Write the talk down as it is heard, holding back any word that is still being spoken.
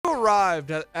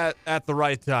arrived at the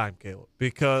right time, Caleb,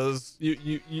 because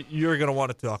you're going to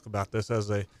want to talk about this as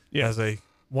a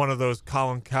one of those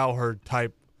Colin Cowherd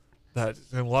type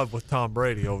that's in love with Tom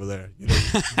Brady over there. You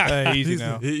know, Easy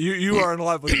now. You are in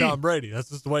love with Tom Brady. That's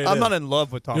just the way it is. I'm not in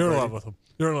love with Tom You're Brady. in love with him.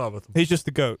 You're in love with him. He's just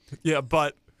the GOAT. Yeah,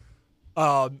 but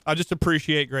I just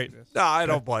appreciate greatness. no, I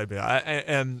don't blame you.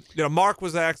 And you know, Mark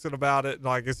was asking about it, and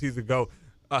I guess he's a GOAT.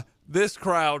 This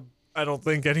crowd, I don't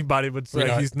think anybody would say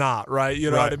he's not, right?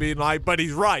 You know what I mean? Like, but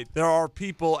he's right. There are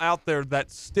people out there that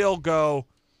still go,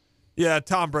 yeah,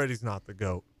 Tom Brady's not the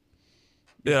GOAT.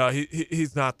 Yeah,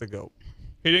 he's not the GOAT.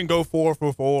 He didn't go 4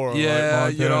 for 4. Yeah,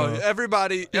 like you know,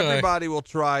 everybody will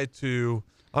try to.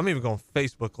 I'm even going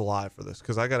Facebook Live for this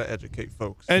because I got to educate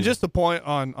folks. And just a point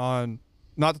on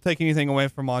not to take anything away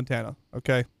from Montana,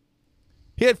 okay?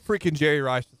 He had freaking Jerry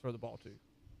Rice to throw the ball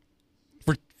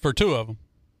to. For two of them.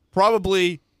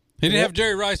 Probably. He didn't have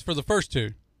Jerry Rice for the first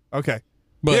two. Okay.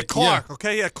 But he had Clark,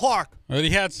 okay? Yeah, Clark. But he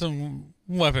had some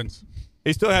weapons.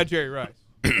 He still had Jerry Rice.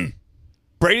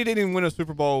 Brady didn't even win a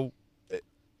Super Bowl.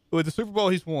 With the Super Bowl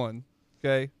he's won,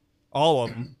 okay? All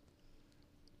of them.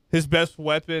 His best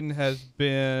weapon has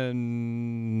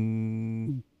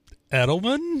been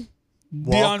Edelman?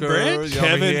 Walker, Deion Branch?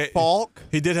 Kevin Falk.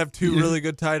 He did have two really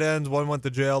good tight ends. One went to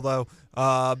jail, though.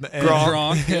 And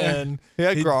Gronk. And He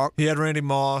had Gronk. He had Randy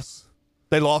Moss.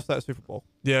 They lost that Super Bowl.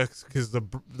 Yeah, because the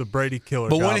Brady killer.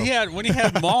 But got when he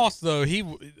had Moss though, he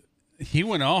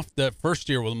went off that first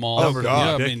year with Moss. Oh,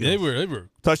 God. Yeah, I mean they were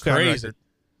Touchdown crazy. record.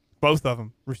 Both of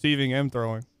them, receiving and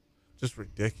throwing. just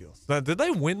ridiculous. Now, did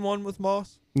they win one with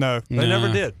Moss? No. They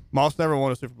never did. Moss never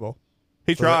won a Super Bowl.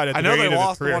 He tried at the I know very they end of his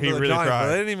lost the career. one He to the really Giants, but tried.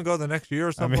 they didn't even go the next year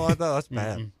or something like that. That's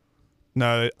bad.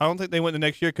 No, I don't think they went the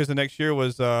next year because the next year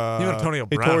was Even Antonio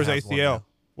he Brown tore his has one ACL. now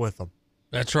with them.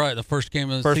 That's right. The first game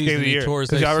of the First season, game of the he year. tore his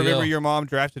Because ACL. I remember your mom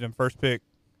drafted him first pick.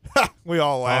 We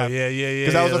all Oh, laughed. yeah.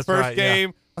 Because that was the that's first right,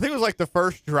 game. I think it was like the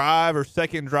first drive or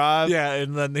second drive. Yeah,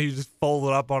 and then he just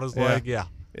folded up on his leg. Yeah.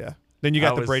 Yeah. Then you got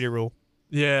That the was- Brady rule.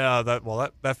 Yeah,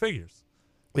 that figures.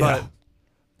 Yeah.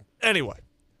 But anyway,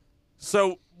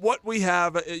 so what we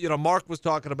have, Mark was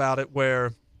talking about it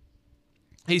where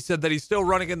he said that he's still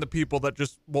running into people that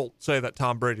just won't say that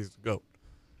Tom Brady's the GOAT.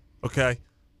 Okay?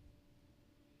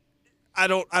 I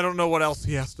don't know what else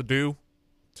he has to do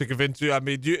to convince you. I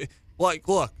mean,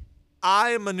 look, I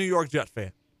am a New York Jet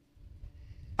fan.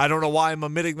 I don't know why I'm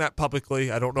omitting that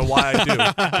publicly. I don't know why I do.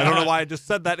 I don't know why I just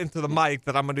said that into the mic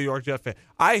that I'm a New York Jet fan.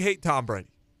 I hate Tom Brady.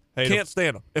 Can't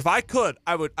stand him. If I could,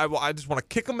 I just want to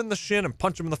kick him in the shin and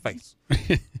punch him in the face.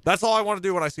 That's all I want to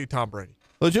do when I see Tom Brady.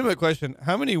 Legitimate question.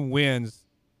 How many wins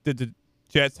did the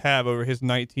Jets have over his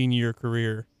 19-year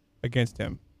career against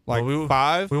him? Like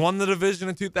 5? We won the division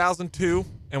in 2002,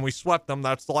 and we swept them.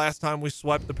 That's the last time we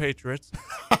swept the Patriots.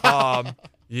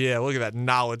 Yeah, look at that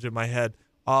knowledge in my head.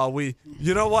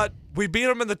 You know what? We beat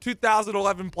them in the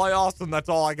 2011 playoffs, and that's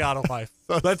all I got in life.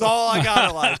 That's all I got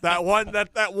in life. That one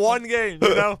game,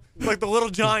 it's like the little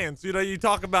Giants. You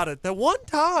talk about it. That one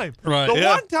time, Right? The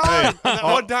Yeah. one time, that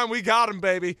one time we got him,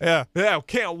 baby. Yeah.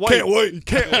 Can't wait.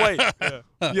 Can't wait.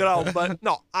 But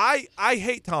no, I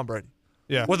hate Tom Brady.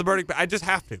 Yeah. With the Brady, I just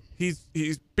have to. He's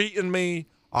beaten me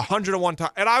 101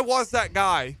 times, and I was that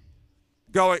guy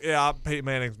going, yeah, Peyton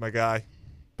Manning's my guy.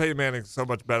 Peyton Manning's so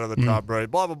much better than Tom Brady.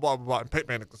 Blah blah blah blah blah. And Peyton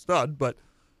Manning's a stud, but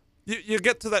you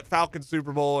get to that Falcons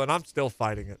Super Bowl, and I'm still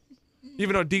fighting it,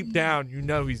 even though deep down you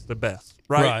know he's the best,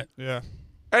 right? Right. Yeah.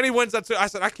 And he wins that. I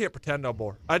said I can't pretend no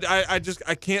more. I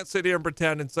can't sit here and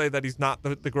pretend and say that he's not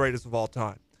the greatest of all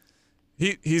time.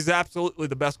 He's absolutely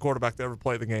the best quarterback to ever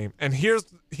play the game. And here's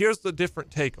the different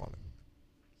take on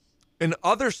it. In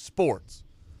other sports,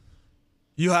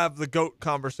 you have the GOAT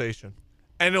conversation.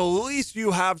 And at least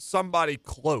you have somebody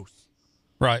close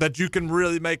Right. that you can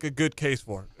really make a good case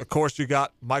for. Of course, you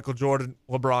got Michael Jordan,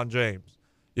 LeBron James.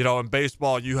 In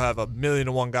baseball, you have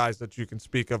 1,000,001 guys that you can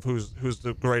speak of who's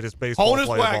the greatest baseball Honus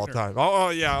player of all Wagner. time. Oh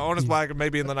yeah, Honus Wagner,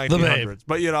 maybe in the 1900s.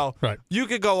 But Right. you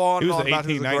could go on He and was on the about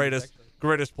who's the 1890s.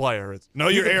 greatest player is. Know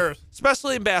your You can- errors.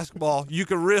 Especially in basketball, you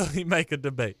can really make a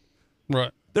debate.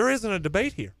 Right. There isn't a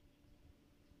debate here.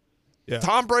 Yeah.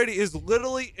 Tom Brady is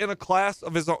literally in a class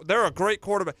of his own. They're a great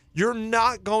quarterback. You're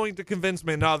not going to convince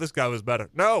me, no, this guy was better.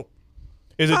 No.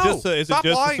 Is it No. just the Stop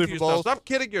lying to Super yourself. Bowls? Stop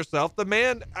kidding yourself. The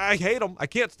man, I hate him. I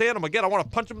can't stand him. Again, I want to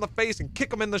punch him in the face and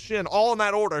kick him in the shin, all in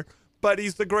that order. But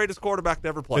he's the greatest quarterback to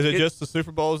ever play. Is it just the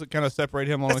Super Bowls that kind of separate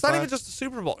him on It's the not class? even just the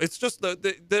Super Bowl. It's just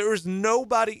there is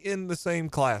nobody in the same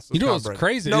class as You know Tom what's Brady.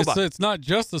 crazy? Nobody. It's not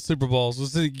just the Super Bowls.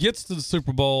 It's that he gets to the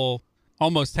Super Bowl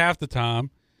almost half the time.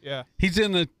 Yeah. He's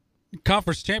in the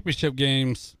conference championship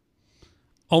games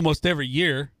almost every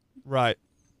year. Right.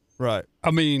 Right. I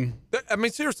mean,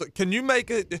 seriously, can you make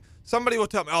it? Somebody will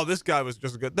tell me, "Oh, this guy was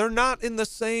just good." They're not in the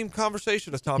same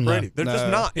conversation as Tom Brady. They're just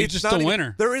not. He's It's just not a even-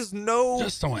 winner. There is no.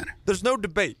 just a winner. There's no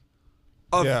debate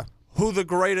of Yeah. who the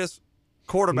greatest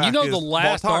quarterback is. You know, of the all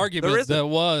last time. There argument isn't. that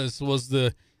was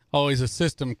the always a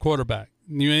system quarterback.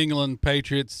 New England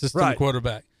Patriots system Right.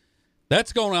 quarterback.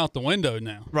 That's going out the window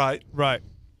now. right. Right.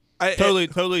 I-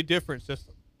 Totally different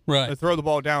system. They Right. throw the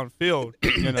ball downfield.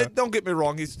 You know. And don't get me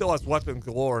wrong, he still has weapons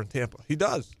galore in Tampa. He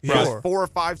does. He Right. has 4 or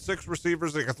 5, 6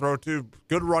 receivers he can throw to,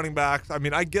 good running backs. I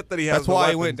mean, I get that he has That's the why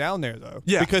he weapons. went down there, though.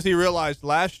 Yeah. Because he realized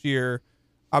last year,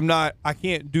 I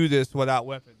can't do this without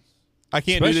weapons. I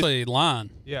can't do this. Especially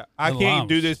line. Yeah, I The can't line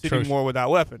do was this atrocious. anymore without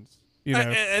weapons. You know.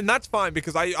 And that's fine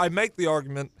because I make the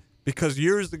argument because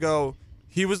years ago,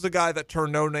 he was the guy that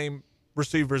turned no-name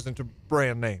receivers into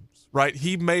brand names, right?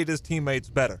 He made his teammates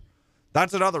better.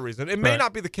 That's another reason. It may Right.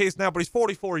 not be the case now, but he's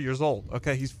 44 years old,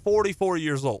 okay? He's 44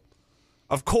 years old.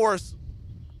 Of course,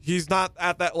 he's not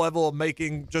at that level of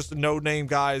making just no-name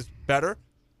guys better,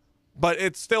 but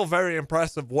it's still very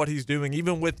impressive what he's doing,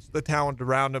 even with the talent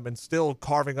around him and still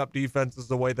carving up defenses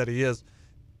the way that he is.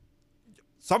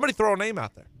 Somebody throw a name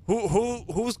out there.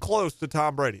 Who's close to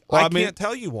Tom Brady? Well, I I mean- can't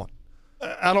tell you one.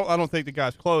 I don't think the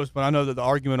guy's close, but I know that the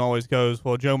argument always goes,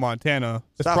 well, Joe Montana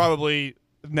is Stop. probably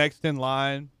next in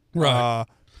line. Right.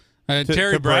 To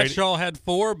Terry Brady. Bradshaw had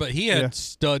 4, but he had Yeah.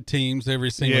 stud teams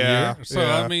every single Yeah, year. So,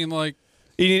 yeah. I mean, like,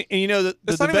 And you know, the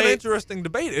It's not even an debate. interesting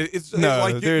debate. It's No,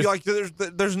 like there's-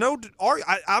 there's no.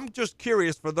 I'm just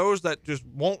curious for those that just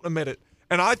won't admit it,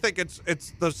 and I think it's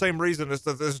the same reason as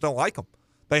that they just don't like him.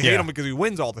 They hate Yeah. him because he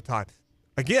wins all the time.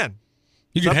 Again,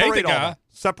 you could hate the separate all guy. that.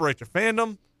 Separate your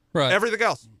fandom, Right. everything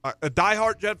else. A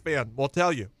diehard Jet fan will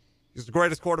tell you he's the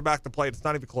greatest quarterback to play. It's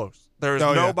not even close. There is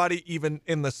Oh, yeah. nobody even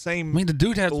in the same. I mean, the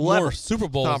dude has level more Super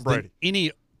Tom Bowls Brady. than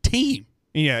any team.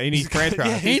 Yeah, any franchise.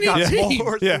 Yeah, he's Any got team.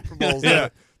 more Yeah. Super Bowls Yeah.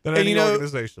 than And any you know,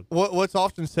 organization. What's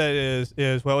often said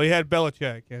is well, he had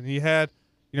Belichick, and he had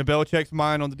Belichick's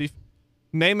mind on the defense.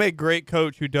 Name a great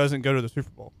coach who doesn't go to the Super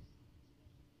Bowl.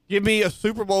 Give me a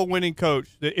Super Bowl winning coach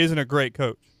that isn't a great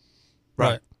coach.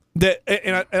 Right.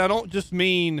 And I don't just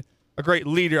mean a great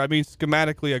leader. I mean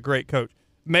schematically a great coach.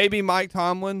 Maybe Mike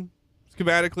Tomlin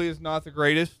schematically is not the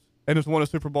greatest and has won a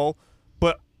Super Bowl,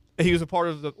 but he was a part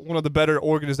of one of the better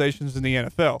organizations in the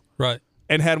NFL Right.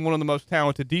 and had one of the most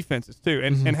talented defenses too,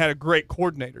 and had a great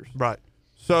coordinators. Right.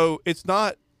 So it's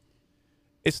not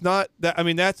that. I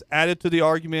mean, that's added to the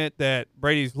argument that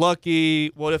Brady's lucky.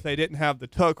 What if they didn't have the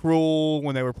tuck rule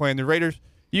when they were playing the Raiders?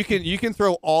 You can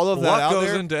throw all of that Luck out goes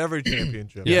there. into every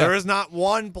championship. Yeah. There is not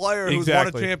one player who's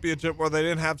Exactly. won a championship where they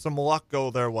didn't have some luck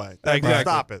go their way. Exactly.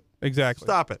 Stop it. Exactly.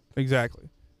 Stop it. Exactly.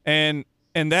 And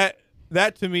that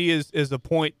to me is a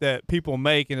point that people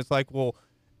make, and it's like, well,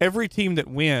 every team that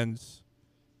wins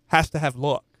has to have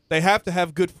luck. They have to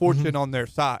have good fortune on their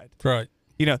side. Right.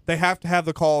 They have to have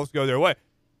the calls go their way.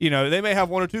 They may have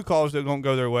one or two calls that don't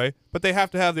go their way, but they have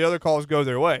to have the other calls go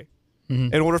their way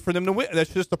in order for them to win.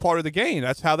 That's just a part of the game.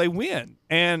 That's how they win.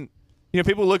 And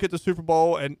people look at the Super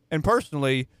Bowl, and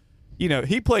personally,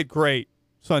 he played great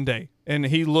Sunday, and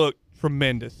he looked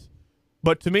tremendous.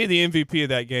 But to me, the MVP of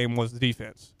that game was the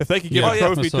defense. If they could give Yeah. a Oh, yeah.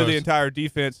 trophy to the Massage. entire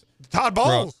defense, Todd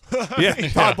Bowles. yeah,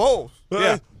 Todd Bowles.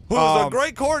 Yeah. Who was a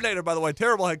great coordinator, by the way.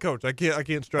 Terrible head coach. I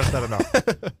can't stress that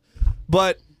enough.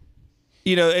 But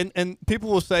and people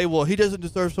will say, well, he doesn't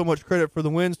deserve so much credit for the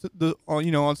wins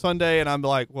on Sunday, and I'm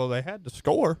like, well, they had to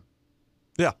score.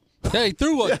 Yeah. Yeah, he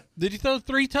threw what? Did he throw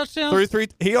 3 touchdowns? Three.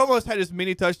 He almost had as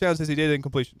many touchdowns as he did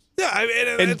incompletions, Yeah. I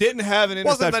mean, and didn't have an it interception.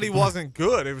 wasn't that he wasn't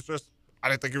good. It was just I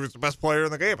didn't think he was the best player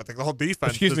in the game. I think the whole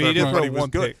defense. Excuse me, he did everybody throw was one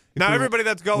good. pick. He Now threw everybody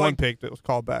that's going one pick that was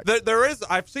called back. There is.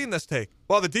 I've seen this take.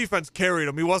 Well, the defense carried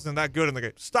him. He wasn't that good in the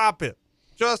game. Stop it.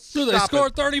 Just So they stop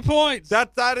scored it. 30 points. That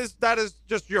is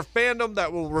just your fandom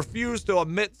that will refuse to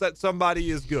admit that somebody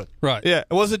is good. Right. Yeah,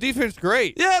 was the defense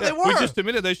great? Yeah, they We were. just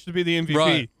admitted they should be the MVP.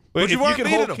 Right. But But if you you weren't can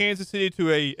beating hold them. Kansas City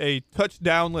to a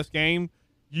touchdownless game,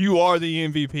 you are the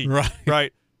MVP. Right.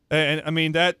 Right. And I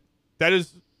mean that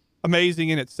is amazing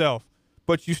in itself.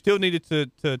 But you still needed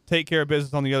to take care of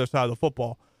business on the other side of the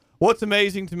football. What's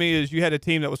amazing to me is you had a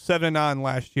team that was 7-9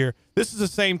 last year. This is the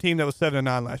same team that was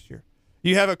 7-9 last year.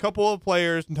 You have a couple of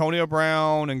players, Antonio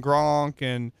Brown and Gronk,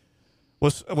 and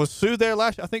was Sue there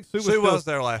last year? I think Sue was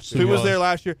there last year. Sue was there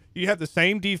last year. You have the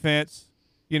same defense,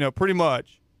 pretty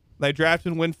much. They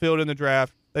drafted Winfield in the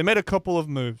draft. They made a couple of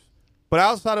moves. But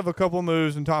outside of a couple of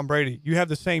moves and Tom Brady, you have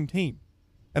the same team.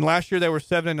 And last year they were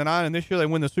 7-9, and this year they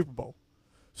win the Super Bowl.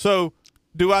 So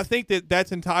do I think that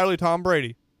that's entirely Tom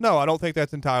Brady? No, I don't think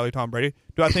that's entirely Tom Brady.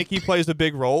 Do I think he plays a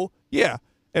big role? Yeah.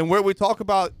 And where we talk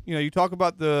about, you talk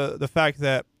about the fact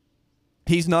that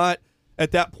He's not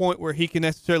at that point where he can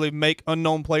necessarily make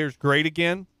unknown players great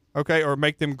again, okay, or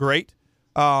make them great.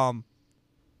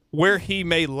 Where he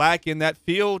may lack in that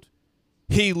field,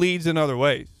 he leads in other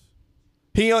ways.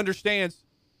 He understands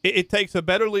it takes a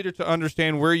better leader to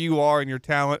understand where you are in your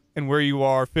talent and where you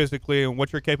are physically and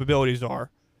what your capabilities are,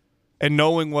 and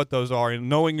knowing what those are and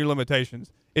knowing your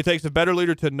limitations. It takes a better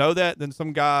leader to know that than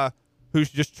some guy who's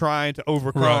just trying to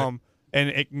overcome and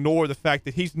ignore the fact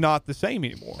that he's not the same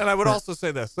anymore. And I would also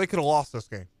say this. They could have lost this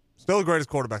game. Still the greatest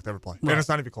quarterback to ever play. And it's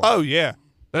not even close. Oh, yeah.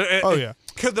 Yeah.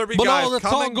 Could there be But guys all that's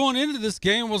coming? all going into this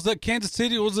game was that Kansas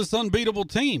City was this unbeatable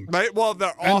team. Well,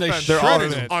 their And they offense shredded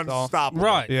is it. unstoppable.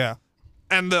 Right. Yeah.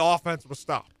 And the offense was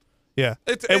stopped. Yeah.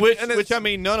 Which, I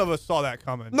mean, none of us saw that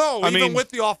coming. No, I even mean, with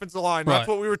the offensive line. That's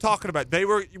Right. what we were talking about.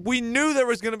 We knew there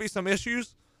was going to be some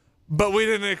issues, but we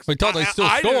didn't We thought they'd still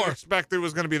I didn't score. expect it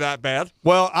was going to be that bad.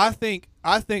 well, I think,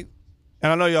 and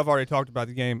I know y'all have already talked about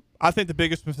the game. I think the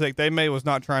biggest mistake they made was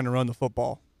not trying to run the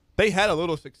football. They had a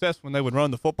little success when they would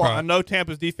run the football. Right. I know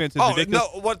Tampa's defense is ridiculous,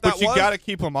 but you got to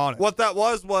keep them on it. What that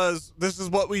was this is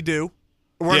what we do.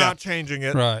 We're not changing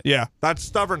it. Right. Yeah. That's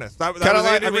stubbornness. That was like-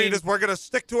 Andy I Reid mean- is we're going to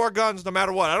stick to our guns no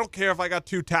matter what. I don't care if I got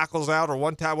 2 tackles out or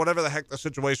 1 tackle, whatever the heck the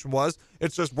situation was.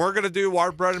 It's just we're going to do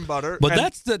our bread and butter. But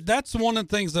and that's one of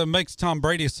the things that makes Tom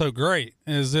Brady so great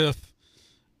is if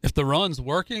the run's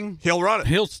working, he'll run it.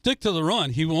 he'll stick to the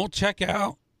run. He won't check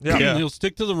out. Yeah. Yeah. He'll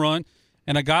stick to the run.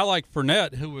 And a guy like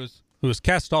Fournette, who was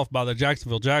cast off by the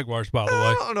Jacksonville Jaguars, by the way.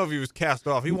 I don't know if he was cast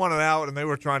off. He wanted out, and they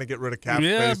were trying to get rid of cap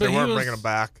Yeah, space. They but he weren't was- bringing him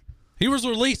back. He was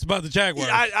released by the Jaguars.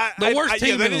 The worst team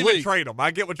they in didn't the even league. trade him. I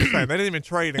get what you're saying. They didn't even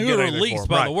trade and He get was anything for released him.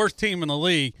 by Right. the worst team in the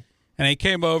league, and he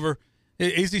came over.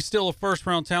 Is he still a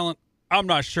first-round talent? I'm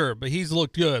not sure, but he's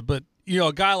looked good. But,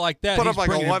 a guy like that. Put he's up like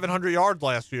bringing- 1,100 yards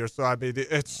last year. So, I mean,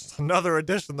 it's another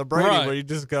addition to Brady Right. where you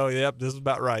just go, yep, this is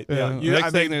about right. Yeah. Yeah.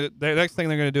 The next thing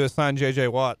they're going to do is sign J.J.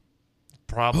 Watt.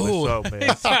 Probably Ooh. so, man.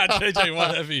 It's not J.J.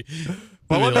 Watt heavy.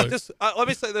 Well, let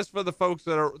me say this for the folks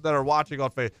that are watching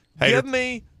on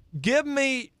Facebook. Give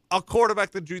me a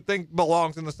quarterback that you think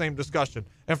belongs in the same discussion.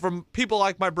 And from people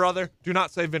like my brother, do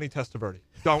not say Vinny Testaverde.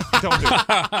 Don't do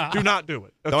it. Do not do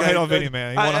it. Okay? Don't hate on Vinny,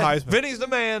 man. He won a Heisman. Vinny's the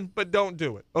man, but don't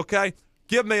do it. Okay?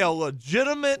 Give me a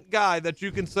legitimate guy that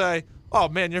you can say, oh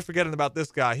man, you're forgetting about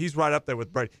this guy. He's right up there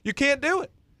with Brady. You can't do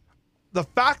it. The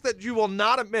fact that you will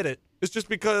not admit it is just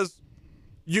because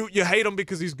you hate him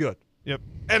because he's good. Yep.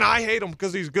 And I hate him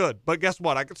because he's good. But guess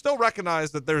what? I can still recognize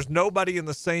that there's nobody in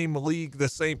the same league, the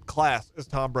same class as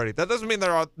Tom Brady. That doesn't mean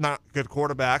there are not good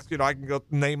quarterbacks. I can go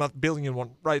name a billion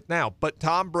one right now. But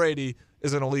Tom Brady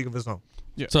is in a league of his own.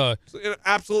 Yeah. So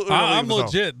Absolutely in a league I'm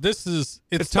of his own. legit.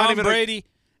 It's not Tom even Brady,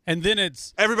 and then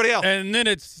it's Everybody else. and then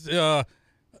it's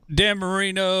Dan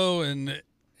Marino and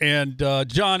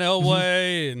John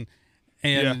Elway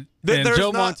and There's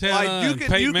Joe not- Montana you and can,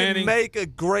 Peyton you Manning. can make a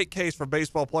great case for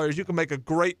baseball players. You can make a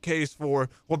great case for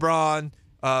LeBron,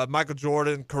 Michael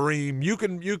Jordan, Kareem. You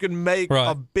can make Right.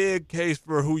 a big case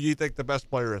for who you think the best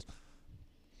player is.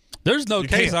 There's no You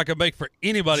case can't. I can make for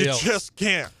anybody You else. just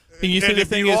can't. And you see, the if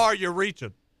thing you is- are, you're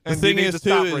reaching. The And thing you need is, to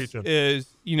stop too, reaching.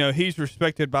 is he's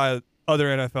respected by other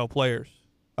NFL players.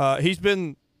 He's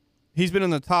been in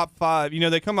the top 5.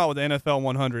 They come out with the NFL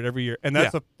 100 every year, and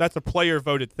that's a player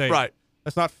voted thing. Right.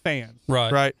 That's not fans.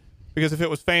 Right. Right. Because if it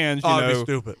was fans, It'd be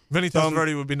stupid. Vinny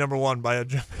Testaverde would be number one by a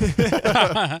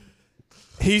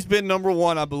he's been number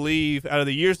 1, I believe, out of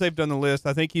the years they've done the list.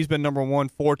 I think he's been number 1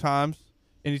 4 times,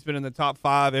 and he's been in the top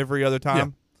 5 every other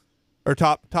time, or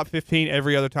top 15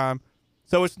 every other time.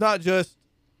 So it's not just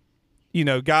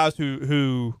guys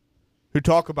who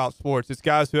talk about sports. It's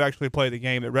guys who actually play the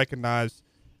game that recognize,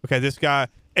 okay, this guy.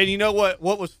 And you know what?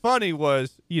 What was funny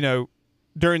was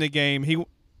during the game, him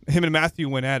and Matthew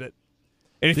went at it.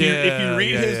 And if you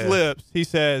read his lips, he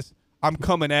says, "I'm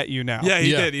coming at you now." Yeah,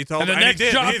 he Yeah. did. He told And the me. next he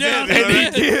did. drop he down, did. he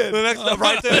And did. The next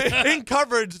right there in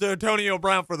coverage to Antonio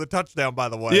Brown for the touchdown. By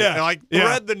the way, Yeah. And, Yeah.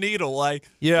 thread the needle.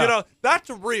 Yeah. That's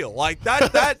real. That's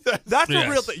Yes. a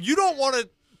real thing. You don't want to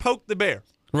poke the bear.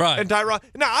 Right. And Tyrann.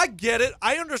 Now I get it.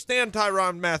 I understand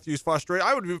Tyrann Matthews frustrated.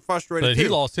 I would be frustrated But too. he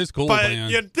lost his cool, But man.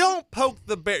 you don't poke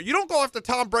the bear. You don't go after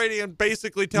Tom Brady and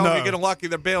basically tell him No. you're getting lucky.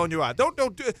 They're bailing you out. Don't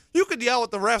do. You can yell at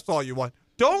the refs all you want.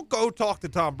 Don't go talk to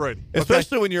Tom Brady, okay?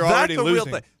 Especially when you're already That's a real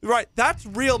losing. thing, right? That's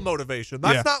real motivation.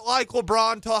 That's Yeah. not like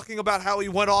LeBron talking about how he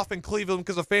went off in Cleveland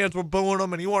because the fans were booing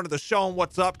him and he wanted to show him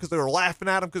what's up because they were laughing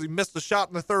at him because he missed the shot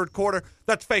in the third quarter.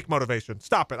 That's fake motivation.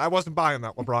 Stop it. I wasn't buying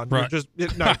that, LeBron.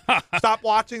 Right. No. Stop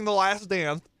watching The Last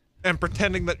Dance and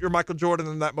pretending that you're Michael Jordan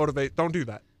and that motivate. Don't do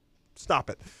that.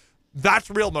 Stop it. That's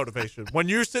real motivation. When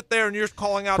you sit there and you're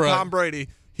calling out Right. Tom Brady,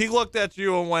 he looked at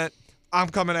you and went, "I'm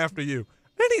coming after you,"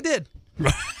 and he did.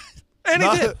 And he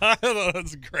did.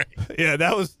 That's great. Yeah,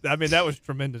 that was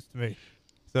tremendous to me.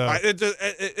 So And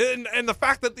the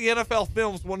fact that the NFL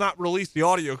films will not release the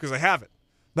audio because they have it.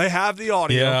 They have the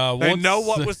audio. Yeah, they know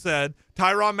what was said.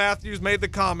 Tyrann Mathieu made the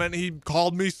comment. He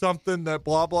called me something that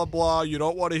blah, blah, blah. You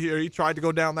don't want to hear. He tried to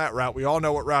go down that route. We all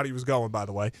know what route he was going, by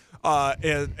the way.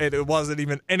 And it wasn't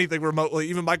even anything remotely.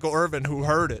 Even Michael Irvin, who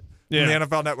heard it from the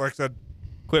NFL Network, said,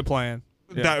 quit playing.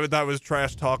 Yeah. That was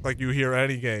trash talk like you hear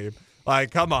any game.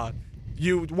 Like, come on.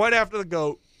 You went after the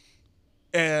GOAT,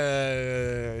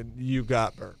 and you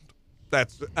got burned.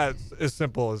 That's as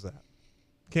simple as that.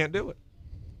 Can't do it.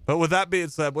 But with that being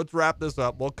said, let's wrap this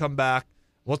up. We'll come back.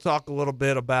 We'll talk a little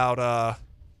bit about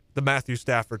the Matthew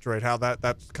Stafford trade, how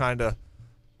that's kind of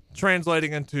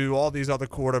translating into all these other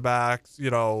quarterbacks,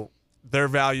 their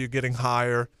value getting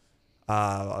higher.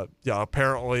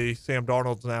 Apparently Sam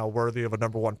Darnold's now worthy of a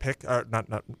number one pick, or not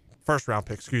first round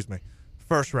pick, excuse me.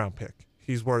 First round pick.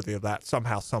 He's worthy of that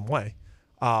somehow, some way.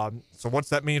 So what's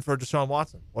that mean for Deshaun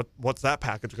Watson? What's that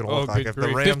package going to look like? If the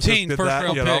Rams 15 just did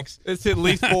first-round picks. It's at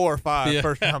least 4 or 5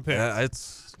 first-round picks. Yeah,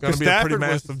 it's going to be a pretty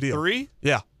massive deal. 3?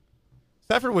 Yeah.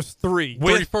 Stafford was 3.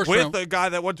 With the guy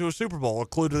that went to a Super Bowl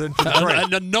included into the trade.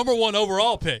 And the number 1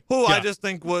 overall pick. Who I just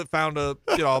think found a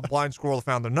blind squirrel that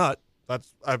found a nut.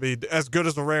 As good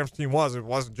as the Rams team was, it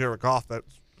wasn't Jared Goff that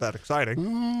exciting.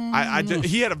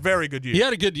 He had a very good year. He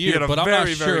had a good year, but I'm not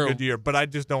sure. Very good year, but I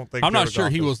just don't think I'm not Jared sure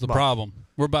Goff he was the much. problem.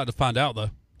 We're about to find out, though.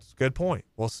 It's a good point.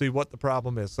 We'll see what the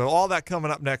problem is. So all that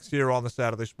coming up next here on the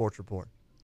Saturday Sports Report.